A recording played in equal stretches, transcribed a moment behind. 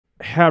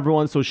Hey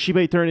everyone, so Shiba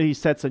Eternity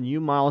sets a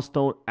new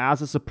milestone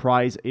as a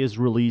surprise is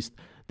released.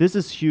 This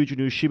is huge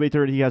news. Shiba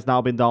Eternity has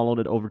now been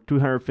downloaded over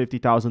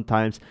 250,000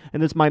 times,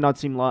 and this might not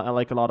seem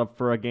like a lot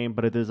for a game,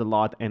 but it is a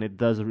lot, and it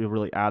does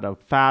really add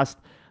up fast.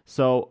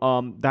 So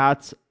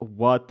that's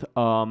what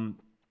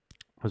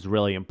was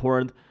really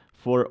important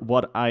for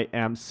what I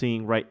am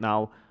seeing right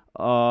now.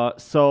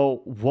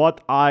 So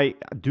what I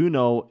do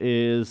know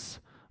is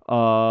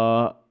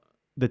the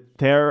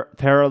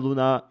Terra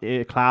Luna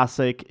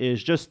Classic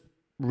is just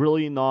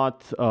really not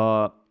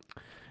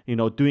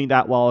doing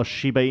that well as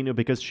Shiba Inu,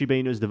 because Shiba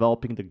Inu is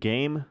developing the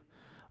game.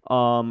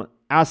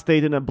 As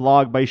stated in a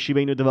blog by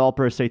Shiba Inu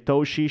developer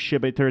Satoshi,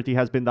 Shiba Eternity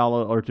has been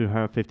downloaded over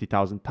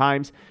 250,000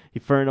 times. He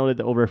further noted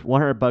that over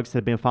 100 bugs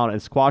have been found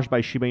and squashed by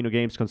Shiba Inu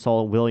Games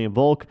consultant William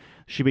Volk,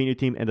 Shiba Inu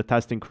team, and the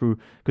testing crew.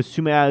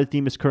 Consumer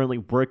team is currently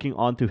working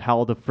on to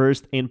hold the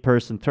first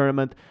in-person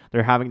tournament.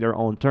 They're having their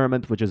own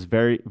tournament, which is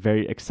very,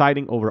 very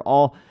exciting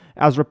overall.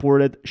 As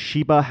reported,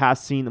 Shiba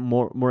has seen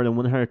more than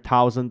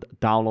 100,000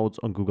 downloads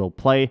on Google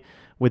Play,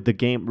 with the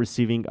game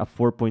receiving a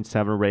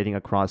 4.7 rating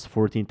across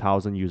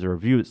 14,000 user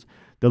reviews.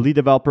 The lead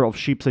developer of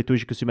SHIB,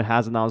 Satoshi Kasuma,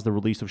 has announced the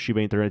release of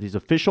Shiba Eternity's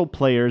official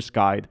player's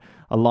guide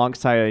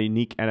alongside a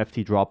unique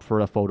NFT drop for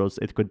the photos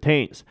it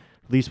contains.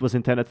 Release was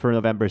intended for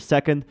November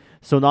 2nd.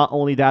 So not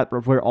only that,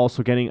 but we're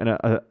also getting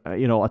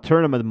a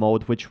tournament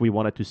mode, which we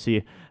wanted to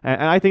see.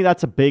 And I think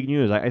that's a big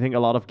news. I think a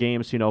lot of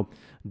games,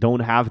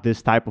 don't have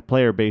this type of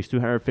player base.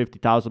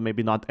 250,000,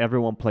 maybe not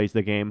everyone plays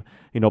the game,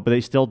 but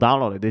they still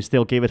download it. They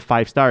still gave it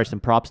 5 stars,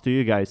 and props to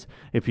you guys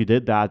if you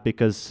did that,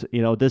 because,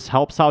 this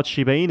helps out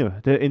Shiba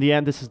Inu. In the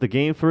end, this is the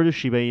game for the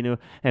Shiba Inu,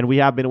 and we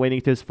have been waiting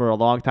this for a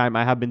long time.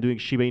 I have been doing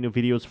Shiba Inu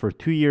videos for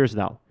 2 years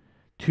now.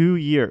 2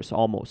 years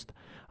almost.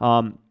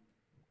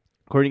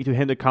 According to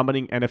him, the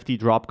accompanying NFT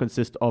drop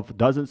consists of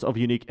dozens of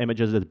unique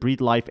images that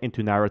breathe life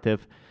into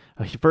narrative.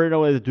 He further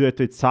noted, due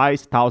to its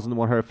size,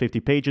 1,150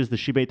 pages, the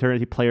Shiba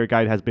Eternity player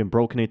guide has been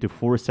broken into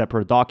 4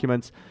 separate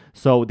documents.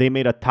 So they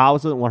made a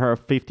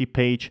 1,150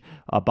 page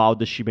about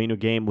the Shiba Inu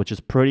game, which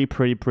is pretty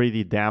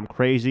damn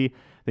crazy.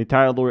 The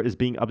entire lore is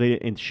being updated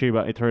in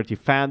Shiba Eternity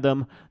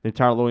fandom. The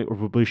entire lore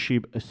will be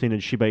seen in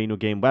Shiba Inu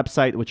game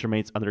website, which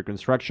remains under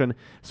construction.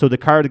 So the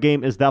card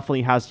game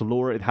definitely has the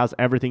lore. It has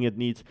everything it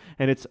needs,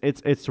 and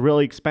it's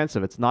really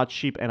expensive. It's not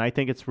cheap, and I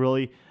think it's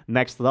really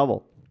next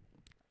level.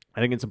 I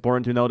think it's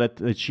important to know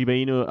that Shiba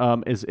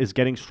Inu is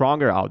getting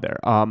stronger out there.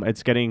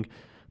 It's getting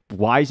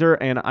wiser,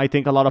 and I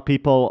think a lot of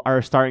people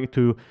are starting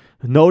to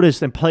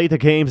notice and play the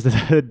games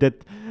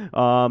that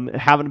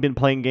haven't been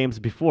playing games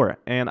before,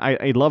 and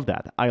I love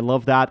that. I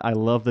love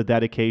the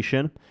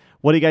dedication.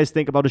 What do you guys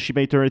think about the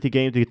Shiba Eternity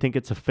game? Do you think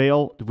it's a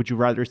fail? Would you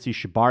rather see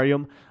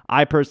Shibarium?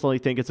 I personally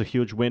think it's a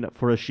huge win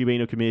for the Shiba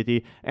Inu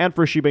community and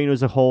for Shiba Inu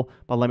as a whole,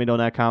 but let me know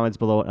in the comments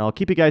below, and I'll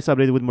keep you guys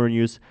updated with more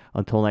news.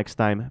 Until next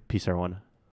time, peace everyone.